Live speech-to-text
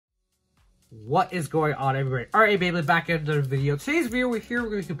What is going on, everybody? Alright, Beyblade, back into the video. Today's video, we're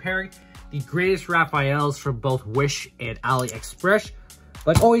going to be comparing the greatest Raphaels from both Wish and AliExpress.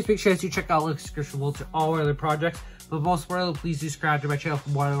 But always make sure to check out the description below to all our other projects. But most importantly, please do subscribe to my channel for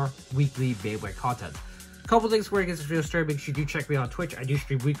more weekly Beyblade content. A couple things before I get this video started, make sure you do check me on Twitch. I do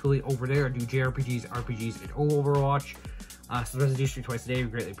stream weekly over there. I do JRPGs, RPGs, and Overwatch. Sometimes I do stream twice a day. We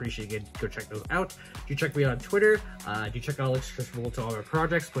greatly appreciate it. Go check those out. Do check me on Twitter. Do check out links to all our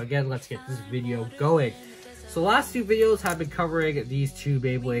projects. But again, let's get this video going. So the last two videos have been covering these two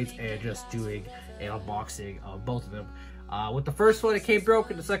Beyblades and just doing an unboxing of both of them. With the first one, it came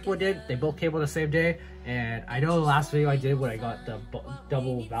broken. The second one did. They both came on the same day. And I know the last video I did when I got the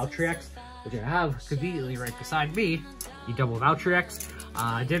double Voucher X, which I have conveniently right beside me, the double Voucher X.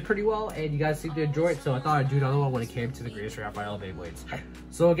 I did pretty well, and you guys seem to enjoy it, so I thought I'd do another one when it came to the greatest Raphael Beyblades.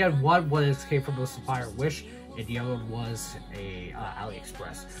 So again, one came from the supplier Wish, and the other one was a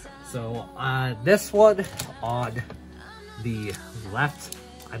AliExpress. So this one on the left,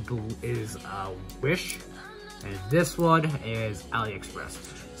 I believe, is Wish, and this one is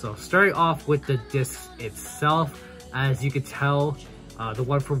AliExpress. So starting off with the disc itself, as you can tell, the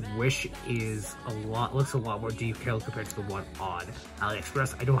one from Wish looks a lot more detailed compared to the one on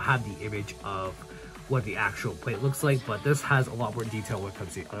AliExpress. I don't have the image of what the actual plate looks like, but this has a lot more detail when it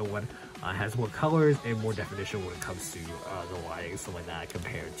comes to the other one. Has more colors and more definition when it comes to the lighting and stuff like that,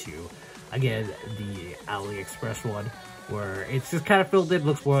 compared to, again, the AliExpress one, where it's just kind of filled in,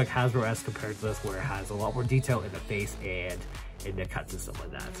 looks more like Hasbro-esque compared to this, where it has a lot more detail in the face and in the cuts and stuff like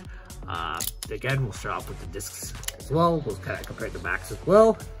that. Again, we'll start off with the discs as well. We'll kind of compare the backs as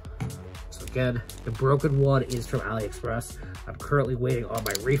well. So again, the broken one is from AliExpress. I'm currently waiting on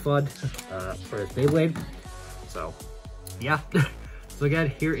my refund for this Beyblade. So yeah. So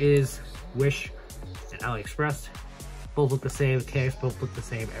again, here is Wish and AliExpress. Both look the same, the mechanics both look the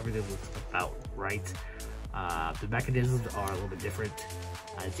same, everything looks about right. The mechanisms are a little bit different.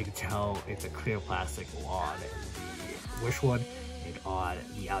 As you can tell, it's a clear plastic on the Wish one, and on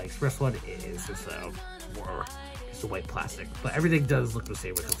the AliExpress one, it is just more just a white plastic. But everything does look the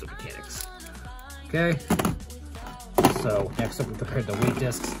same when it comes to mechanics. Okay. So next up, we compared the weight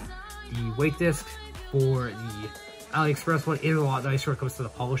discs. The weight disc for the AliExpress one is a lot nicer when it comes to the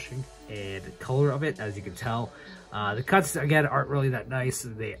polishing and color of it, as you can tell. The cuts, again, aren't really that nice.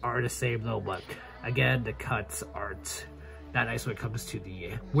 They are the same though, but again, the cuts aren't that nice when it comes to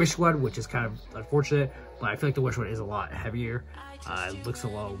the Wish one, which is kind of unfortunate, but I feel like the Wish one is a lot heavier. It looks a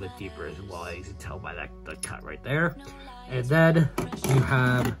little bit deeper as well, as you can tell by the cut right there. And then you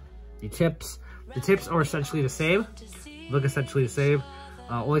have the tips. The tips are essentially the same, look essentially the same.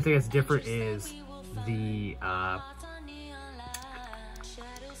 Only thing that's different is the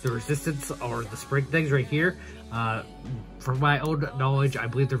resistance or the spring things right here. From my own knowledge, I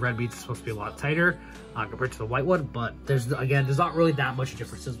believe the red meat is supposed to be a lot tighter compared to the white one, but there's not really that much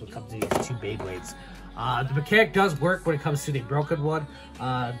differences when it comes to these two Beyblades. The mechanic does work when it comes to the broken one.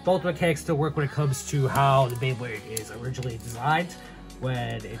 Both mechanics still work when it comes to how the Beyblade is originally designed,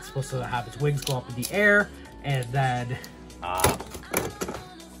 when it's supposed to have its wings go up in the air and then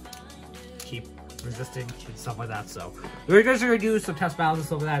keep resisting and stuff like that. So we're just going to do some test battles and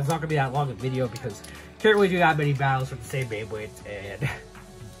stuff like that. It's not going to be that long a video because you can't really do that many battles with the same Beyblade and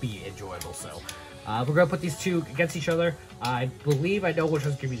be enjoyable. So we're going to put these two against each other. I believe I know which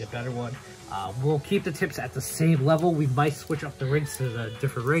one's going to be the better one. We'll keep the tips at the same level. We might switch up the rings to the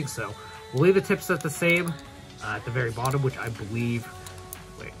different rings. So we'll leave the tips at the same at the very bottom, which I believe,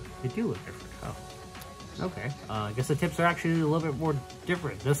 wait, they do look different. Oh. Okay, I guess the tips are actually a little bit more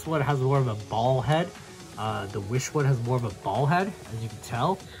different. This one has more of a ball head. The Wish one has more of a ball head, as you can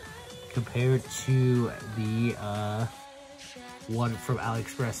tell, compared to the one from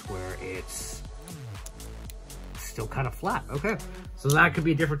AliExpress, where it's still kind of flat. Okay, so that could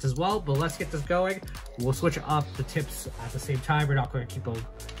be a difference as well, but let's get this going. We'll switch up the tips at the same time. We're not going to keep them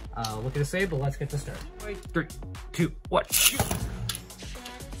looking the same, but let's get this started. 3, 2, 1, shoot!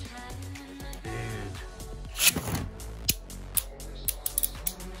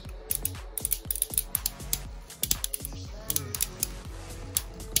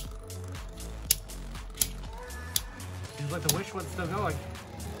 Seems like the Wish one's still going.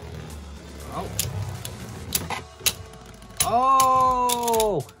 Oh.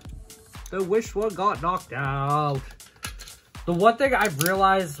 Oh! The Wish one got knocked out. The one thing I've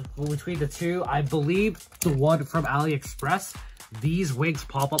realized between the two, I believe the one from AliExpress, these wings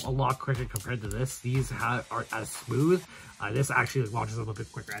pop up a lot quicker compared to this. These aren't as smooth. This actually launches a little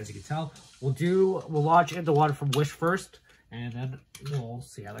bit quicker, as you can tell. We'll launch into one from Wish first, and then we'll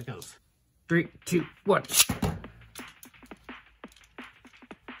see how that goes. 3, 2, 1.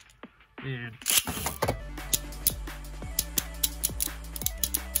 And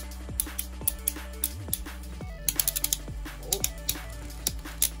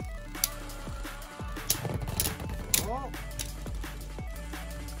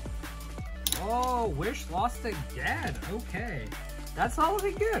oh, Wish lost again. Okay, that's not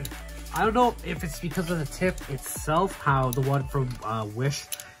looking good. I don't know if it's because of the tip itself, how the one from Wish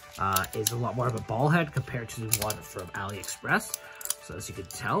is a lot more of a ball head compared to the one from AliExpress. So as you can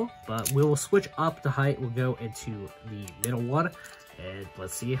tell, but we will switch up the height. We'll go into the middle one, and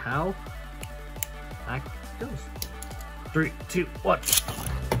let's see how that goes. 3, 2, 1.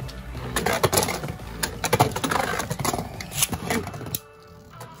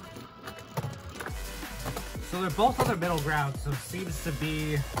 So they're both on their middle ground, so it seems to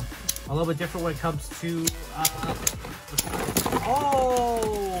be a little bit different when it comes to,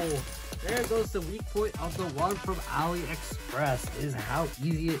 oh, there goes the weak point of the one from AliExpress, is how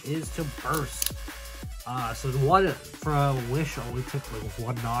easy it is to burst. So the one from Wish only took like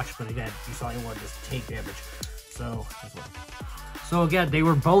 1 notch, but again, you saw anyone just take damage. So again, they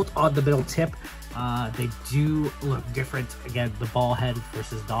were both on the middle tip. They do look different. Again, the ball head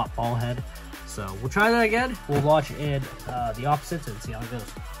versus not ball head. So we'll try that again. We'll launch in the opposites and see how it goes.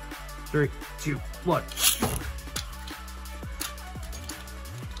 3, 2, 1.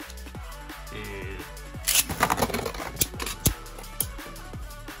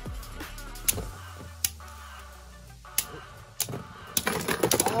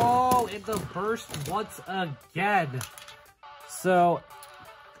 Oh, and the burst once again. So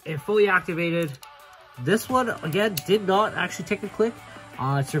it fully activated. This one again did not actually take a click.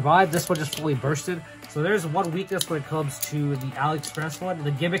 It survived. This one just fully bursted. So there's one weakness when it comes to the AliExpress one.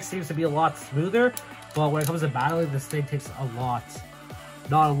 The gimmick seems to be a lot smoother, but when it comes to battling, this thing takes not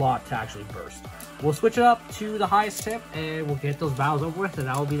a lot to actually burst. We'll switch it up to the highest tip, and we'll get those battles over with, and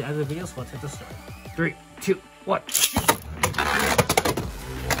that will be the end of the video. So let's hit the start. 3, 2, 1.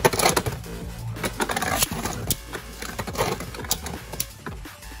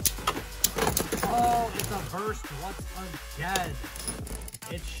 Oh, it's a burst once again.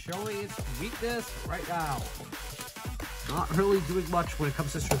 It's showing its weakness right now. Not really doing much when it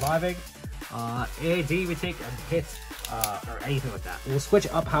comes to surviving. It didn't even take a hit or anything like that. We'll switch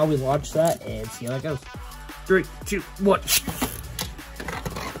up how we launch that and see how that goes. 3, 2, 1.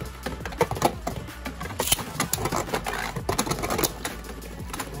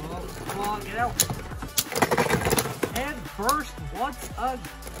 Come on, get out. And burst once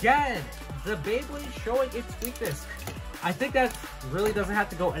again. The Beyblade showing its weakness. I think that really doesn't have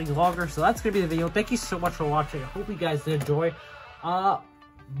to go any longer, so that's going to be the video. Thank you so much for watching. I hope you guys did enjoy.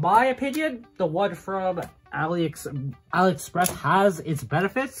 My opinion, the one from AliExpress has its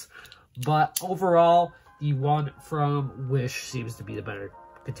benefits, but overall, the one from Wish seems to be the better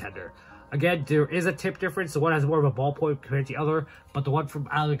contender. Again, there is a tip difference. The one has more of a ball point compared to the other, but the one from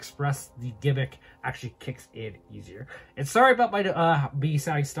AliExpress, the gimmick actually kicks in easier. And sorry about my me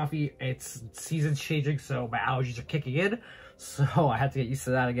sounding stuffy. It's season's changing, so my allergies are kicking in. So I had to get used to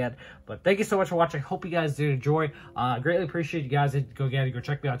that again. But thank you so much for watching. Hope you guys did enjoy. Greatly appreciate you guys. Go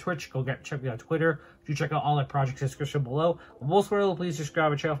check me on Twitch. Check me on Twitter. Do check out all my projects in the description below. But most importantly, please subscribe to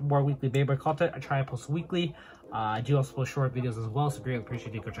my channel for more weekly Beyblade content. I try and post weekly. I do also post short videos as well, so greatly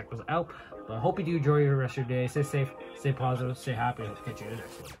appreciate you. Go check those out. But I hope you do enjoy the rest of your day. Stay safe, stay positive, stay happy. I'll catch you in the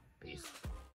next one.